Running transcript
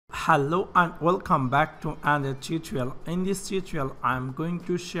Hello and welcome back to another tutorial. In this tutorial I am going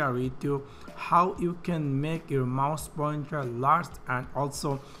to share with you how you can make your mouse pointer large and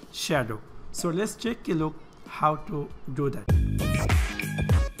also shadow. So let's take a look how to do that.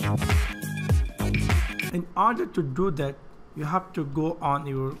 In order to do that, you have to go on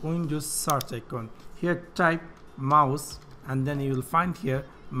your Windows search icon. Here type mouse and then you will find here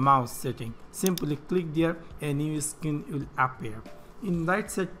mouse setting. Simply click there, a new screen will appear. In right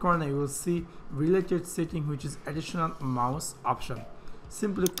side corner you will see related setting, which is additional mouse option.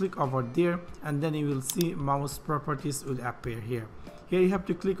 Simply click over there and then you will see mouse properties will appear here. Here you have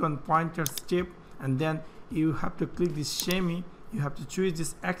to click on pointer step and then you have to click this shimmy. You have to choose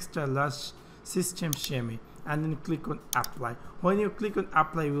this extra large system shimmy and then click on apply. When you click on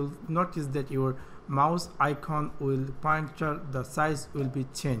apply, you will notice that your mouse icon will pointer, the size will be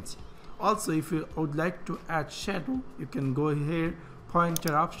changed. Also, if you would like to add shadow, you can go here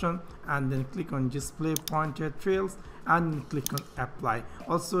pointer option and then click on display pointer trails and then click on apply.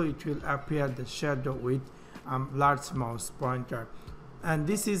 Also it will appear the shadow with large mouse pointer. And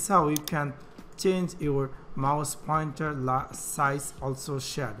this is how you can change your mouse pointer size, also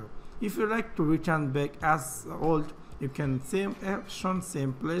shadow. If you like to return back as old, you can same option,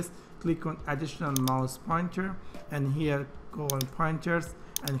 same place, click on additional mouse pointer and here go on pointers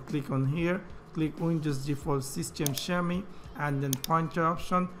and click on here, click Windows default system shimmy and then pointer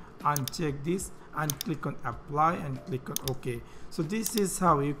option, uncheck this and click on apply and click on OK. So this is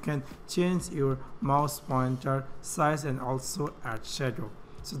how you can change your mouse pointer size and also add shadow.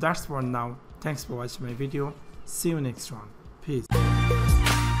 So that's for now. Thanks for watching my video. See you next one. Peace.